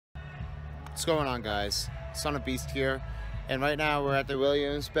What's going on, guys? Son of Beast here, and right now we're at the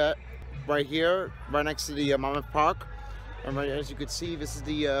Williams bet right here, right next to the Monmouth Park. And right as you can see, this is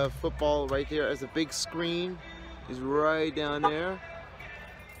the football right there. As the big screen is right down there.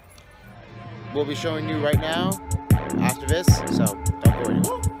 We'll be showing you right now after this, so don't go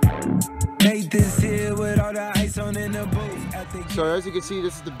anywhere. So as you can see,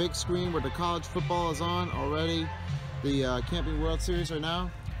 this is the big screen where the college football is on already. The Camping World Series right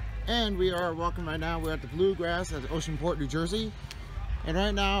now. And we are walking right now. We're at the Bluegrass at Oceanport, New Jersey. And right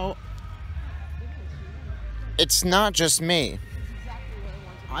now, it's not just me.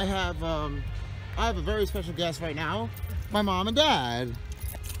 I have a very special guest right now, my mom and dad.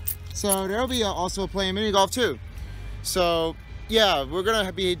 So they'll be also playing mini golf too. So yeah, we're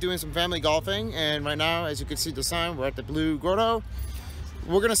gonna be doing some family golfing. And right now, as you can see the sign, we're at the Blue Grotto.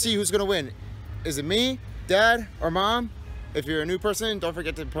 We're gonna see who's gonna win. Is it me, dad, or mom? If you're a new person, don't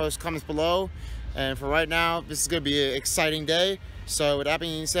forget to post comments below. And for right now, this is going to be an exciting day. So with that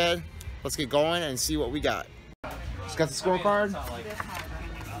being said, let's get going and see what we got. Just got the scorecard.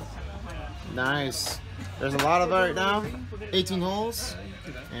 Nice. There's a lot of it right now. 18 holes.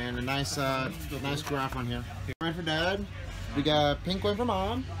 And a nice graph on here. Right for dad. We got pink one for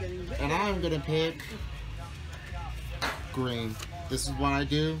mom. And I'm going to pick green. This is what I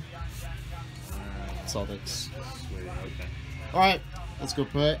do. Celtics. Alright, let's go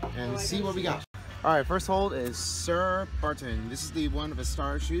put and see what we got. Alright, first hole is Sir Barton. This is the one of a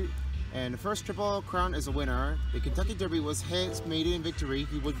star shoot. And the first Triple Crown is a winner. The Kentucky Derby was his maiden victory.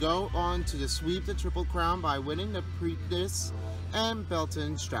 He would go on to sweep the Triple Crown by winning the Preakness and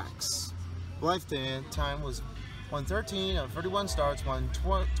Belton Tracks. Lifetime was 113 of 31 starts, won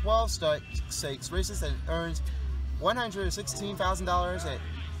 12 stakes races, and earns $116,000 at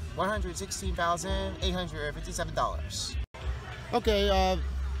 $116,857. Okay,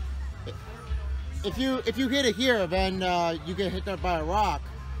 if you hit it here, then you get hit by a rock.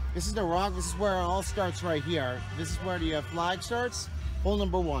 This is the rock. This is where it all starts right here. This is where the flag starts. Hole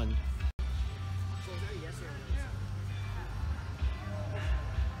number 1.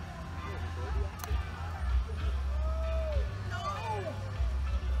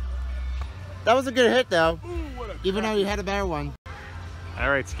 That was a good hit, though. Even though you had a better one. All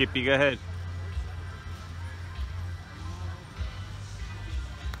right, Skippy, go ahead.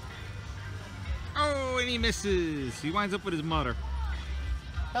 Oh, and he misses. He winds up with his mother.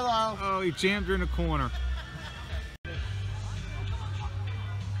 Hello. Oh, he jammed her in the corner.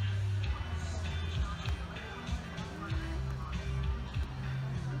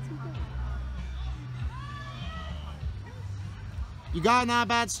 You got not a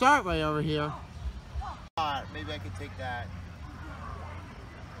bad start right over here. Maybe I could take that.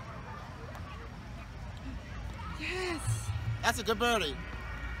 Yes! That's a good birdie.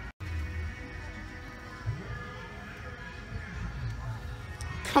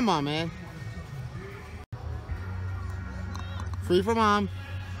 Come on, man. Free for mom.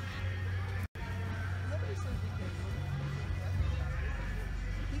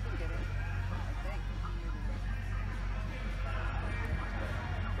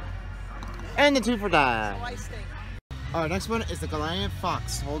 And the 2 for dad. Alright, next one is the Goliath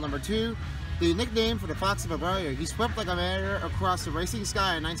Fox, hole number 2. The nickname for the Fox of Bavaria. He swept like a mare across the racing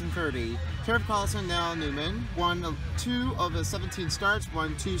sky in 1930. Turf Collison Nell Newman won 2 of the 17 starts,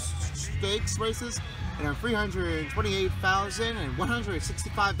 won 2 stakes races, and earned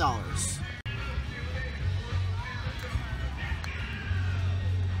 $328,165.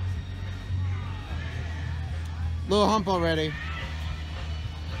 Little hump already.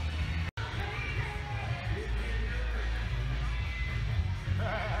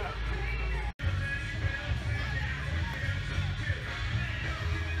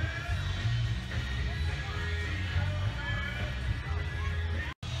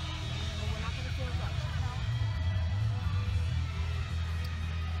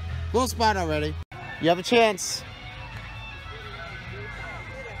 Little spot already. You have a chance.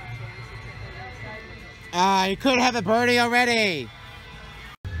 You could have a birdie already.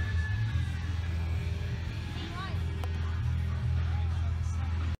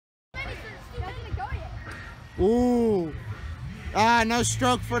 Ooh. No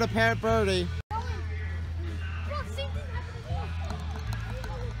stroke for the pair birdie.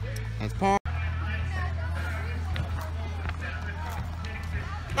 That's par.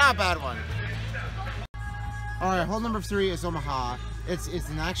 Not a bad one. Alright, hole number 3 is Omaha. It's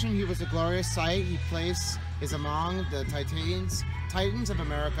an action. He was a glorious sight. He placed is among the Titans of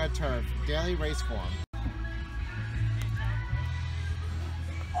America turf, daily race form.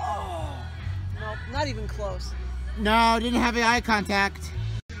 Oh, no, not even close. No, didn't have the eye contact.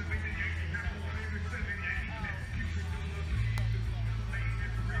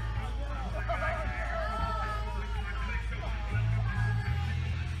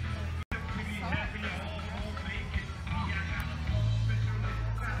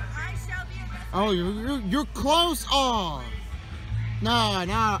 Oh, you're close. Oh. No,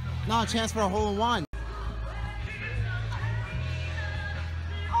 not a chance for a hole in one.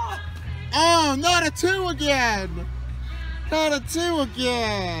 Oh, not a 2 again. Not a 2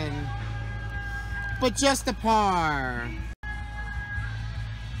 again. But just a par.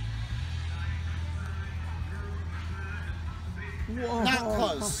 Whoa. Not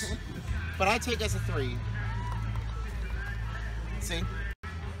close. But I take as a 3. See?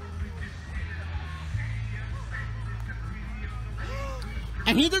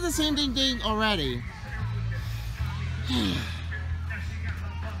 And he did the same thing already.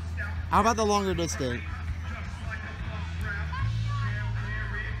 How about the longer distance?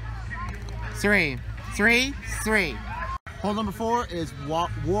 3. 3. 3. Hole number 4 is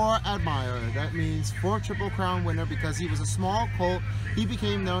War Admirer. That means 4 Triple Crown winner because he was a small colt. He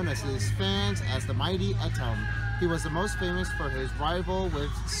became known as his fans as the Mighty Atom. He was the most famous for his rival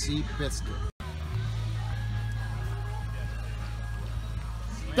with Sea Biscuit.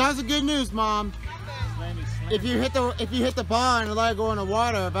 That's the good news, Mom. If you hit the ball and let it go in the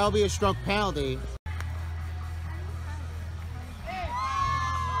water, that'll be a stroke penalty.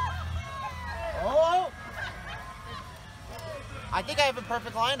 Oh! I think I have a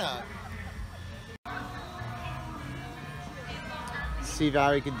perfect lineup. See if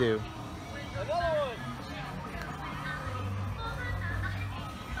Valerie can do.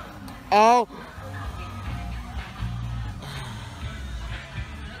 Oh!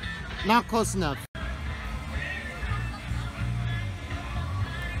 Not close enough.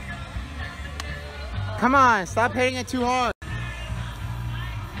 Come on, stop hitting it too hard.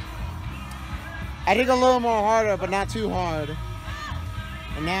 I think a little more harder, but not too hard.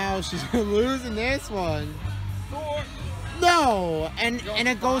 And now she's losing this one. 4. No, and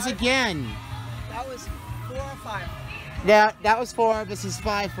it goes again. That was 4 or 5. Yeah, that was 4. This is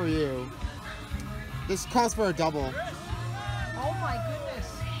 5 for you. This calls for a double. Oh my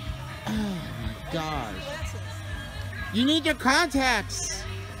goodness. Oh my gosh. You need your contacts.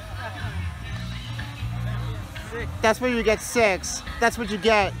 6. That's where you get 6. That's what you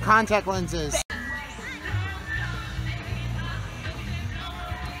get. Contact lenses.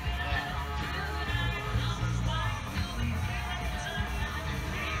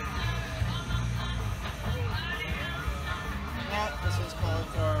 This is called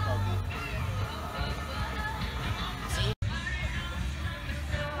for a bogey. See?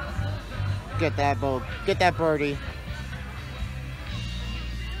 Get that birdie.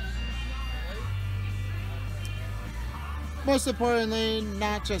 Most importantly,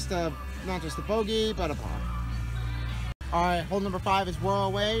 not just a bogey, but a par. All right, hole number 5 is Royal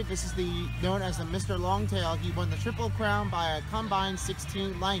Away. This is known as the Mr. Longtail. He won the Triple Crown by a combined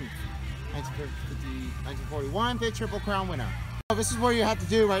 16 length. 1941, the Triple Crown winner. So this is what you have to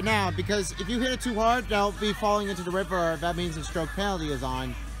do right now, because if you hit it too hard, they'll be falling into the river. That means a stroke penalty is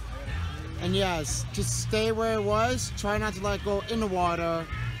on. And yes, just stay where it was. Try not to let it go in the water,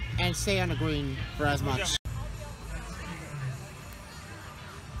 and stay on the green for as much.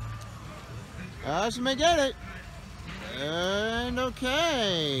 She may get it. And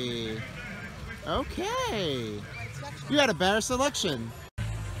okay. Okay. You had a better selection.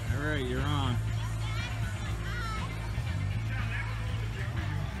 All right, you're on.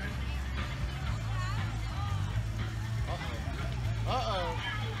 Uh-oh.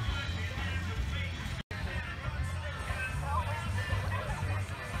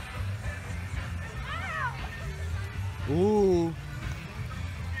 Ooh.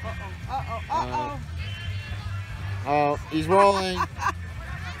 Uh-oh. Oh, he's rolling.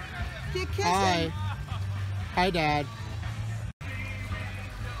 Keep kissing. Hi. Hi, Dad.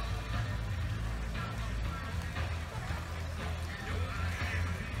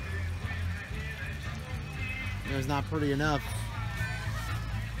 It was not pretty enough.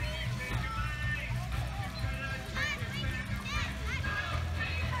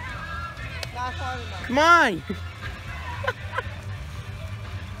 Not hard enough. Come on!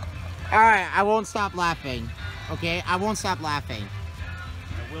 Alright, I won't stop laughing. Okay? I won't stop laughing.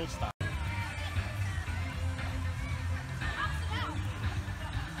 I will stop.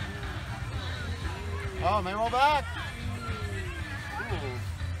 Oh, may roll back. Ooh.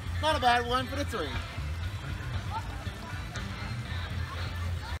 Not a bad one for the 3.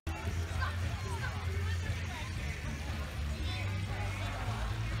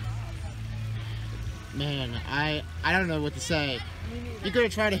 Man, I don't know what to say. You're gonna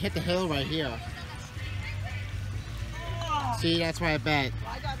try to hit the hill right here. See, that's why I bet.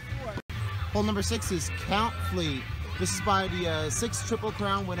 I got 4. Hole number 6 is Count Fleet. This is by the 6th Triple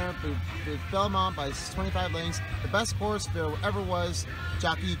Crown winner, the Belmont by 25 lengths. The best horse there ever was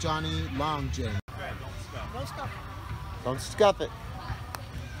Jockey Johnny Longjin. No stuff. Don't scuff it.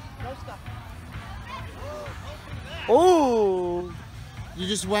 No stuff. Oh! You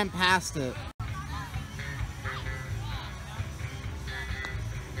just went past it.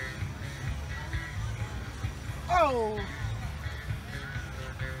 Oh!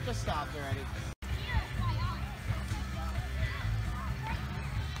 Just stop already.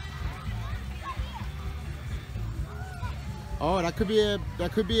 Oh, that could be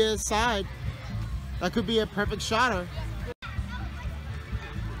a side. That could be a perfect shotter.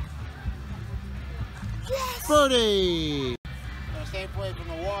 Yes! Birdie! Gotta stay away from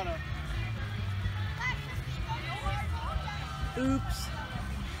the water. Oops.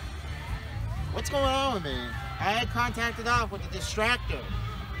 What's going on with me? I had contacted off with the distractor.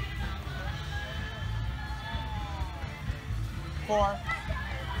 4. Are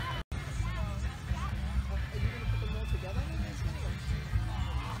you going to put them all together in this video?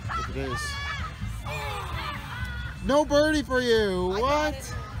 Look at this. No birdie for you. What?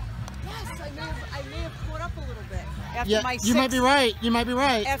 Yes, I may have caught up a little bit. After Yeah, my you might be right. You might be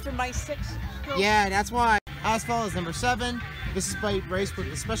right. After my 6th stroke. Yeah, that's why. Asphalt is number 7. This is by race with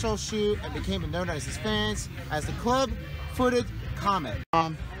the special shoe and became known as his fans as the club-footed Comet.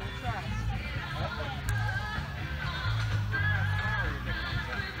 I'm gonna try.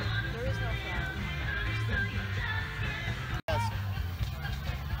 There is no flower. Yes.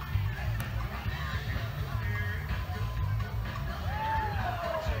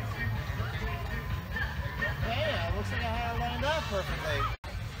 Hey, it looks like I had it lined up perfectly.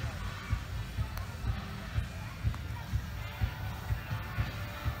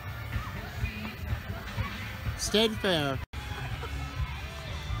 Stayed fair. I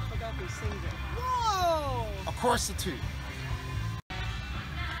forgot who sings it. Whoa! Of course the 2.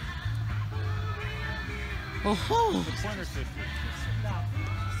 Oh, Point or 50. No.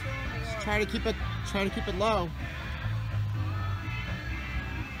 try to keep it low.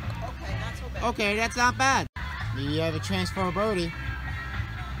 Okay, not so bad. Okay, that's not bad. Maybe you have a chance for a birdie.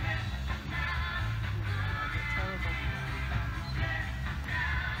 Terrible.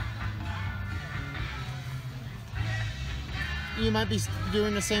 You might be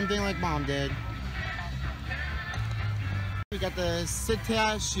doing the same thing like Mom did. We got the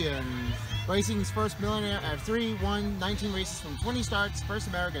Cetacean, racing's first millionaire at 3, won 19 races from 20 starts, first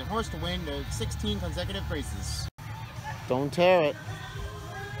American horse to win the 16 consecutive races. Don't tear it.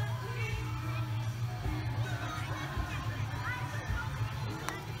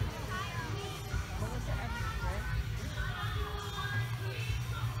 What was the X, right?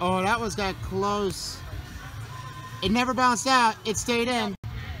 Oh, that was got close. It never bounced out, it stayed in.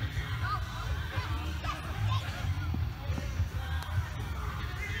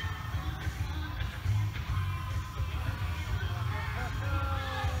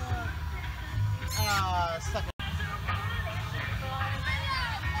 Stuck it.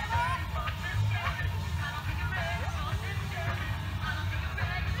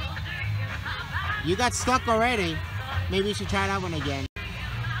 You got stuck already. Maybe you should try that one again.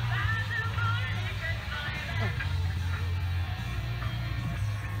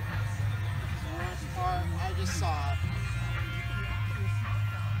 I just saw it.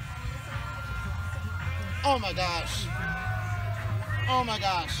 Oh my gosh. Oh my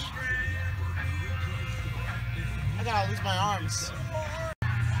gosh. I gotta lose my arms.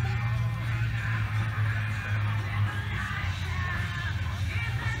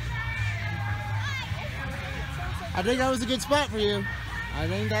 I think that was a good spot for you. I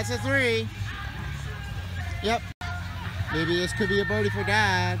think that's a 3. Yep. Maybe this could be a birdie for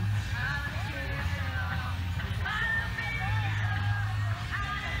Dad.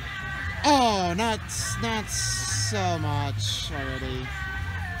 Oh, not so much already.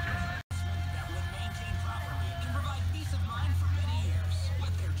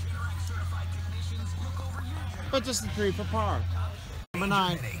 But just a 3 for par. Number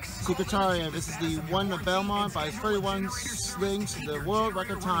 9, Secretaria. This is the one of Belmont by 31 slings to the world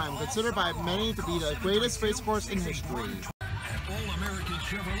record time, considered by many to be the greatest race course in history. At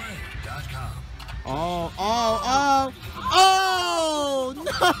allamericanchevrolet.com. Oh,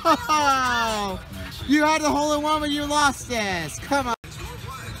 no! You had the hole in one, but you lost this. Come on.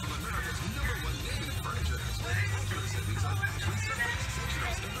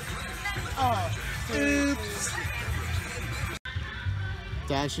 Oh, oops.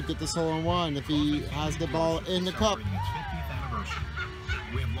 Dad should get this hole in one if he has the ball in the cup. Celebrating the 50th anniversary.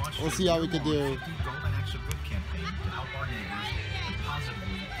 We have We'll see how we can do. Golden Acts of Good campaign to help our neighbors and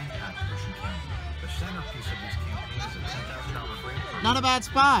positively impact Ocean County. The centerpiece of this campaign is a $10,000 grant. Not a bad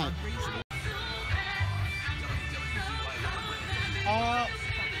spot.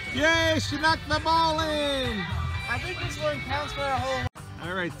 Yay, she knocked the ball in. I think this one counts for a whole.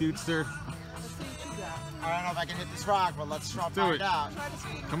 All right, dude, sir. Let's see what you got. I don't know if I can hit this rock, but let's try to Do find it. out. Try to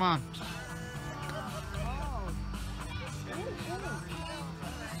see. Come on. Oh. Ooh, ooh.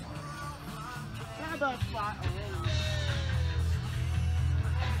 Not a bad spot already.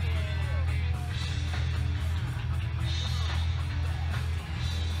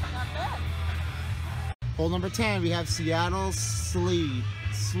 Not bad. Hole number 10, we have Seattle Slew.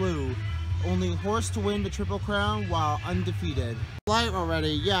 Only horse to win the Triple Crown while undefeated. Light already,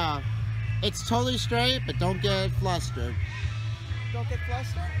 yeah. It's totally straight, but don't get flustered. Don't get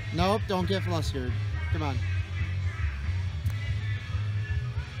flustered? Nope, don't get flustered. Come on.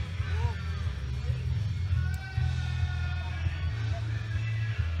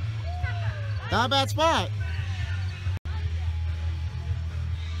 Not a bad spot.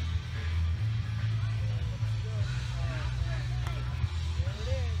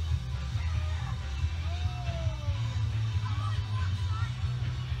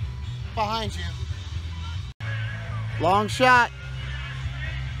 Behind you. Long shot.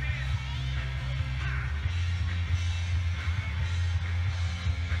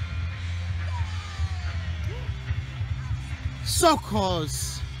 So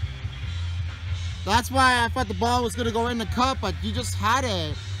close. That's why I thought the ball was gonna go in the cup, but you just had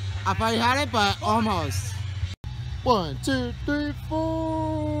it. I thought you had it, but almost. 1, 2, 3,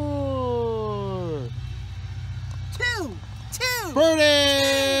 4. Two.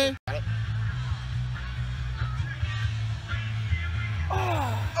 Birdie!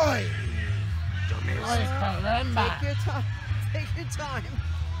 Oi! Take your time. Take your time.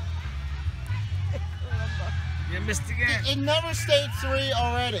 Remember, You missed again. It never stayed 3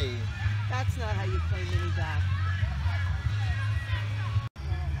 already. that's not how you play mini golf.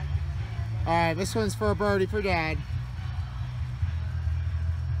 Alright, this one's for a birdie for Dad.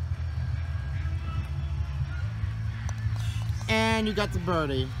 And you got the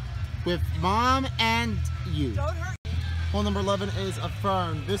birdie with Mom and you. Don't hurt. Hole number 11 is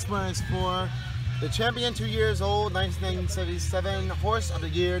affirmed. This one is for the champion, 2 years old, 1977, horse of the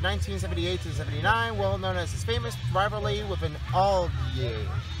year, 1978 to 79, well known as his famous rivalry with an Allier.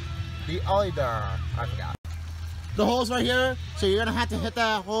 The Allier, I forgot. The hole's right here, so you're gonna have to hit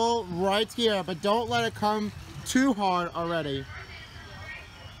that hole right here, but don't let it come too hard already.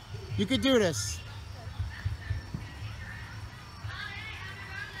 You can do this.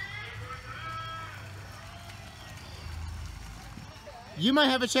 You might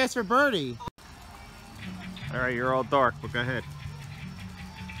have a chance for birdie. All right, you're all dark, but go ahead.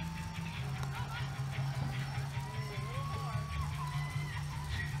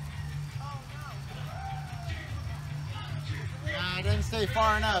 I didn't stay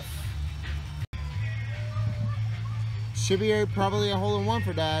far enough. Should be probably a hole-in-one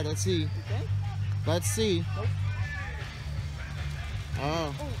for Dad. Let's see. Okay. Let's see. Nope.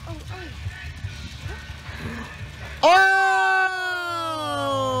 Oh. Oh, oh, oh.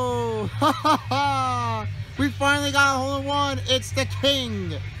 Oh! We finally got a hole-in-one. It's the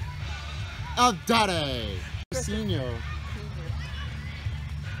king of Daddy. Senior.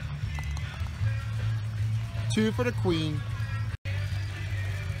 2 for the queen.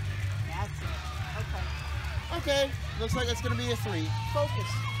 That's it. Okay. Okay, looks like it's gonna be a 3. Focus.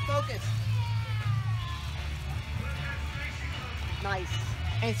 Focus. Nice.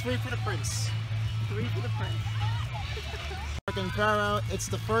 And 3 for the prince. 3 for the prince. American Pharaoh, it's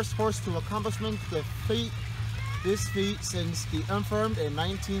the first horse to accomplishment this feat since the unfirmed in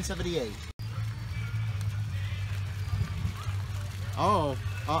 1978. Oh,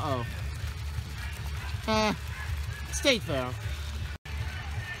 uh-oh. State Fair.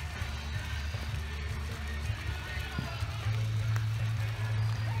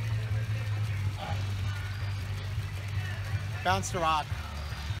 Bounce the rock.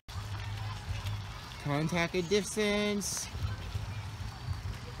 Contacted distance.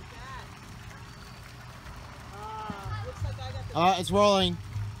 Looks like I got the It's rolling.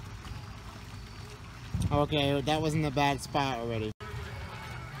 Okay, that wasn't a bad spot already.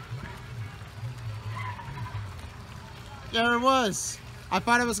 There it was. I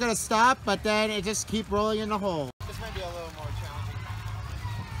thought it was gonna stop, but then it just keep rolling in the hole. This might be a little more challenging.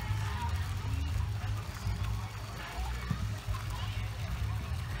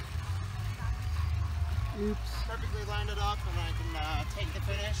 Oops. Perfectly lined it up, and I can take the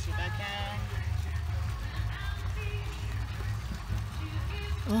finish if I can.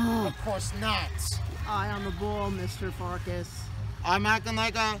 Of course not. Eye on the ball, Mr. Farkas. I'm acting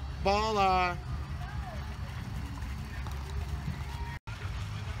like a baller.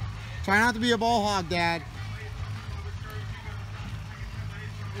 Try not to be a ball hog, Dad.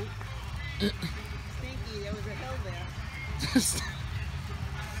 Stinky, there was a hill there.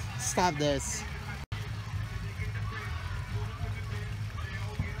 Stop this.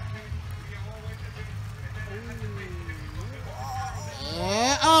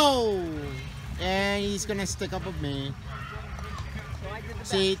 Oh! And he's gonna stick up with me. So I did the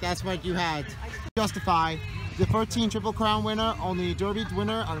See, that's what you had. Justify. The 13 Triple Crown winner, only Derby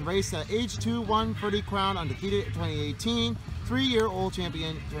winner on race at age 2, won 30 crown undefeated 2018, 3-year-old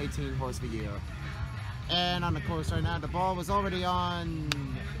champion 2018 horse of the year. And on the course right now, the ball was already on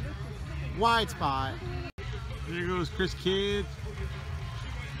wide spot. Here goes Chris Kidd.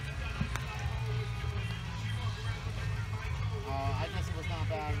 I guess it was not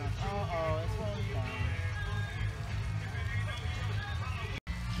bad enough. Oh, it's rolling down.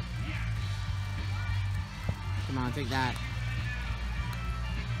 Come on, take that.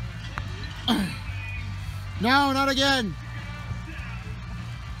 No, not again.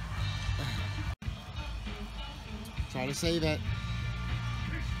 Try to save it.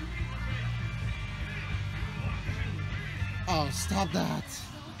 Oh, stop that.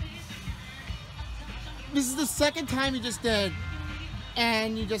 This is the second time you just did,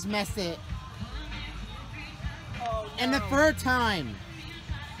 and you just messed it. Oh, no. And the third time.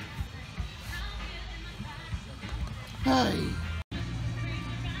 Hey.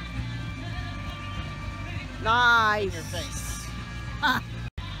 Nice. Your face. Ah.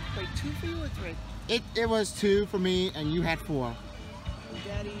 Wait, 2 for you or 3? It was 2 for me, and you had 4. Oh,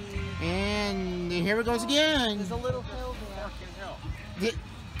 Daddy. And here it goes again. There's a little hill there.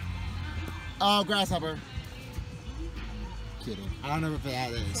 Oh, grasshopper. Kidding. I don't know if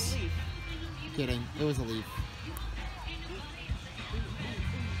that It's is. a leaf. Kidding. It was a leaf.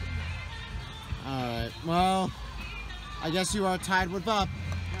 Alright. Well, I guess you are tied with Bup.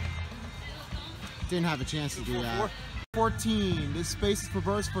 Didn't have a chance to do that. 14. This space is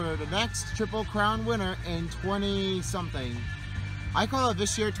reversed for the next Triple Crown winner in 20-something. I call it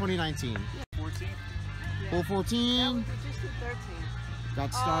this year 2019. 14. Full 14. That was just at 13.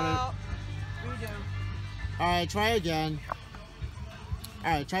 Got started. Redo. Alright, try again.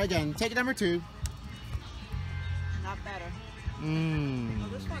 Alright, try again. Take number 2. Not better. Mmm. Oh,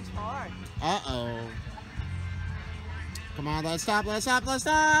 this one's hard. Uh-oh. Come on, let's stop, let's stop, let's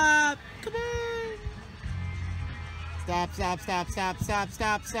stop! Come on! Stop, stop, stop, stop, stop,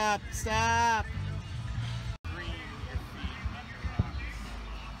 stop, stop, stop! I'm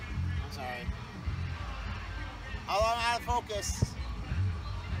sorry. I'm out of focus.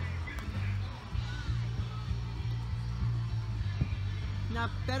 Not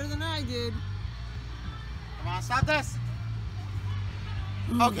better than I did. Come on, stop this!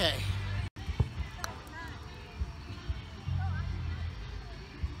 Okay.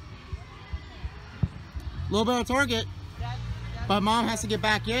 Little bit of target, but Mom has to get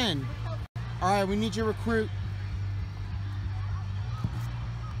back in. All right, we need your recruit.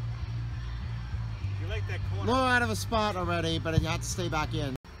 You like that A corner? little out of a spot already, but you have to stay back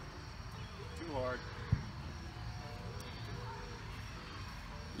in. Too hard.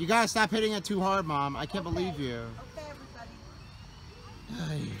 You gotta stop hitting it too hard, Mom. I can't believe you. Okay,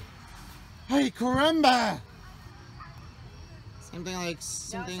 everybody. Hey, caramba! Something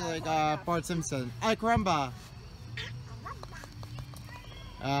like Bart Simpson. Hey, caramba!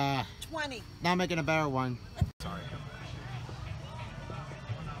 20. Now making a better one. Sorry.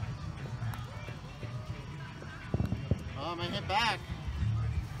 Oh, I'm gonna hit back.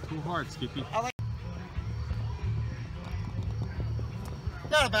 Too hard, Skippy.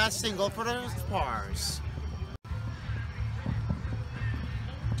 Not a bad single for those pars.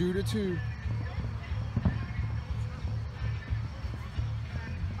 2-2.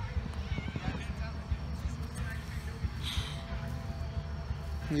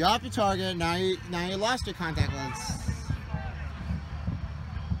 You're off your target. Now you lost your contact lens.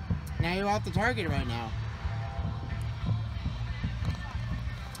 Now you're off the target right now.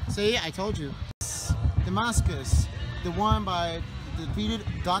 See, I told you. Damascus, the one by defeated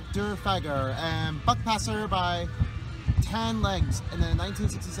Dr. Fager and Buckpasser by 10 legs in the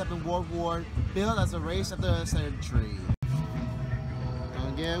 1967 World War, billed as the race of the century.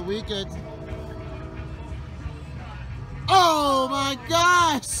 Don't get weakened. Oh my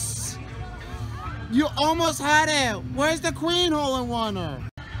gosh! You almost had it! Where's the Queen hole-in-oneer?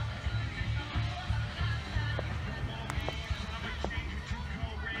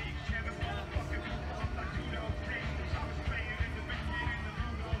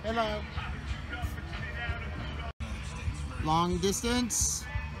 Hello. Long distance.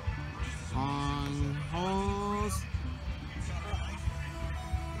 On holes.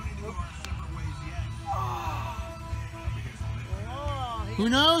 Who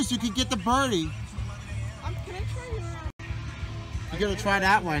knows? You could get the birdie. Can I try your... You gotta try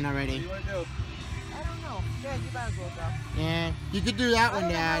that one already. I don't know. Yeah, you might as well go. Yeah, you could do that one,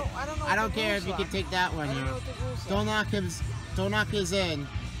 Dad. I don't care if you could take that one. I don't know what the rules are. Don't knock his in.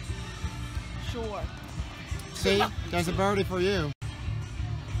 Sure. See, there's a birdie for you.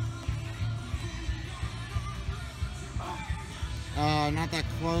 Not that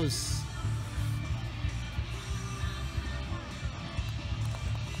close.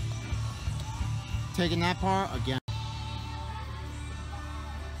 Taking that part again.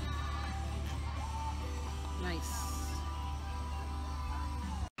 Nice.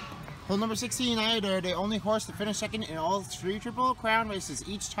 Hole number 16, Ida, the only horse to finish second in all 3 Triple Crown races,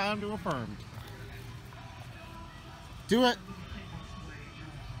 each time to affirmed. Do it.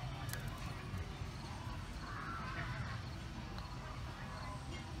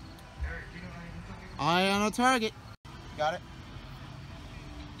 Eye on a target. Got it.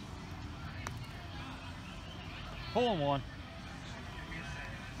 Hole in one.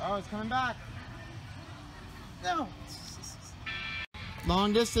 Oh, it's coming back. No.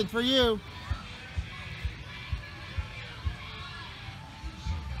 Long distance for you.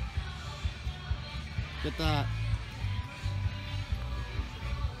 Get that.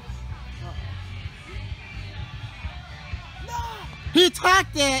 No! He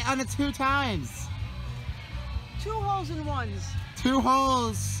attacked it on the 2 times. 2 holes in ones. 2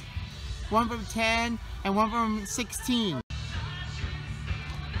 holes. One from 10 and one from 16.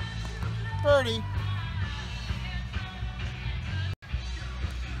 Birdie.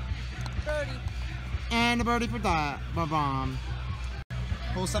 Birdie. And a birdie for that. Bomb.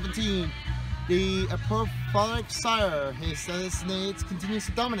 Hole 17. The prolific sire, his assassinates, continues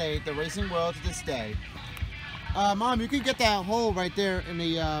to dominate the racing world to this day. Mom, you can get that hole right there in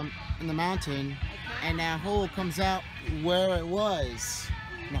the mountain, and that hole comes out where it was.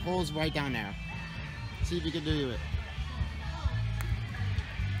 And the hole's right down there. See if you can do it.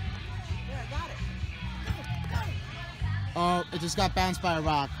 Yeah, I got it. Go, go. Oh, it just got bounced by a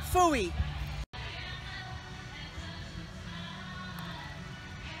rock. Phooey.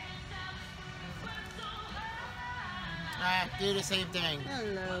 Ah, do the same thing.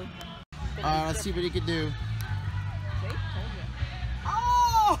 Hello. Let's see what he can do. See? Told you.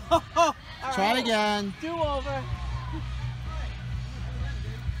 Oh! All Try right. again. Do over.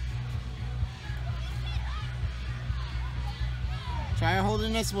 Try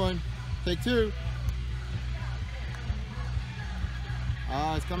holding this one. Take 2.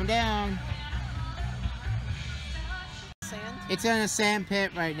 Oh, it's coming down. Sand. It's in a sand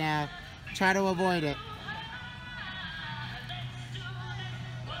pit right now. Try to avoid it.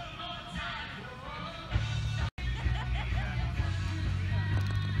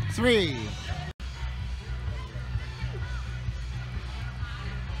 Three.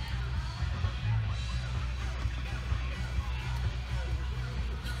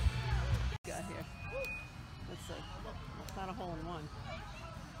 Got here. Let's see. It's not a hole in one.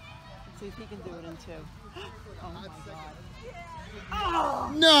 Let's see if he can do it in 2. Oh my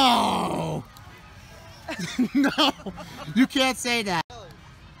God. No! No! You can't say that.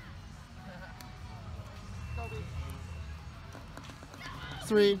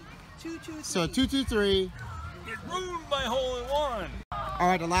 3. 2, 2, 3. So 2, 2, 3. It ruined my hole in one. All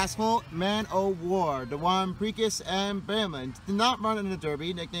right, the last hole, Man O' War. The one Preakis and Bamlin did not run in the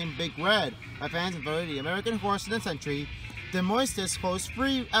Derby, nicknamed Big Red by fans and voted the American horse of the century. The moistest post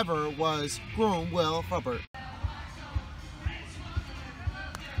free ever was groom Will Hubbard.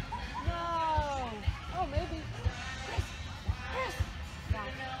 No. Oh, maybe. Chris. No.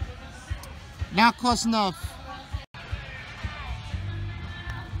 Not close enough.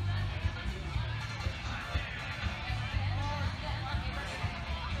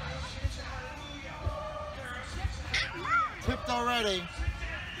 Tipped already.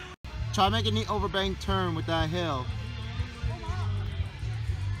 Try making the overbank turn with that hill.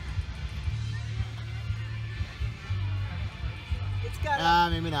 It's got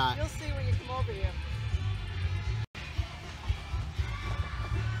Maybe not. You'll see when you come over here.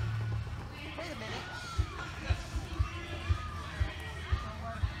 Wait a minute.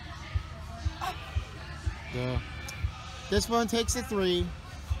 Yeah. This one takes a 3.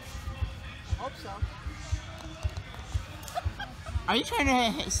 Hope so. Are you trying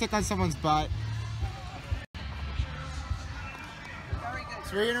to stick on someone's butt? Very good.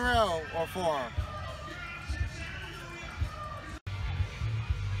 3 in a row or 4?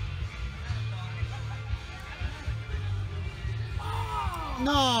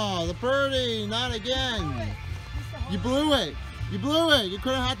 No, the birdie, not again. You blew it. You blew it. You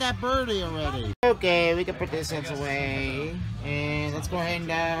could have had that birdie already. Okay, we can put this away. And let's go ahead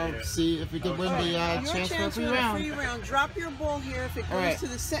and see if we can win the chance for a free round. Drop your ball here. If it goes to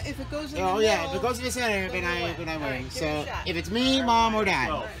the set, if it goes in the middle. If it goes to the center, then I win. So if it's me, mom, or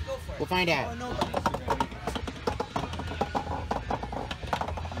dad, we'll find out.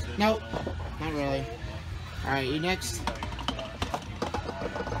 Nope, not really. All right, you next.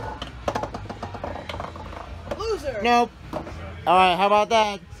 Loser. Nope. All right, how about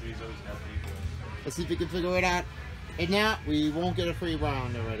that? Let's see if we can figure it out. If not, we won't get a free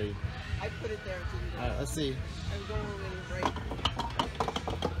round already. I put it there. All right, let's see. I'm going in right.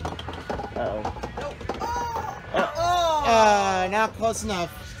 Uh-oh. Nope. Not close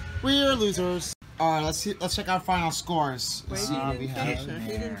enough. We're losers. All right, let's check our final scores. Wait, see what we have. He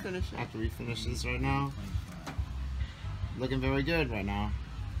didn't finish it. After we finish this right now, looking very good right now.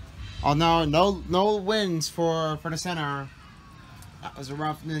 Oh no wins for the center. That was a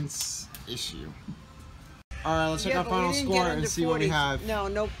roughness issue. All right, let's check our final score and see 40. What we have. No,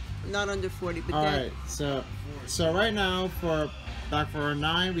 not under 40. But all right, so right now for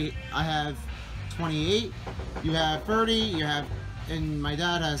 9, I have 28. You have 30. And my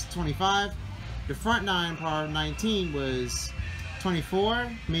dad has 25. The front 9 par 19 was 24.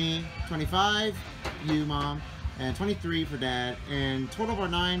 Me 25. You, mom, and 23 for dad. And total for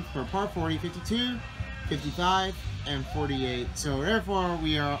 9 for par 40, 52, 55, and 48. So therefore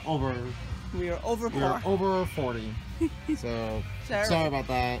we are over. We are over par. We are over 40. So sorry about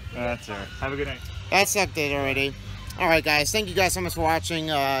that. That's all right. Have a good night. That sucked it already. All right, guys. Thank you guys so much for watching.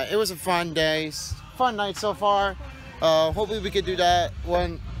 It was a fun day, fun night so far. Hopefully we could do that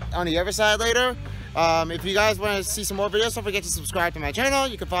one on the other side later. If you guys want to see some more videos, don't forget to subscribe to my channel.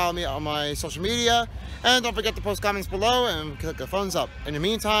 You can follow me on my social media. And don't forget to post comments below and click the thumbs up. In the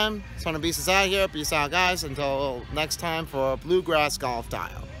meantime, it's Fun and Beast is out here. Peace out, guys. Until next time for Bluegrass Golf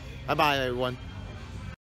Style. Bye-bye, everyone.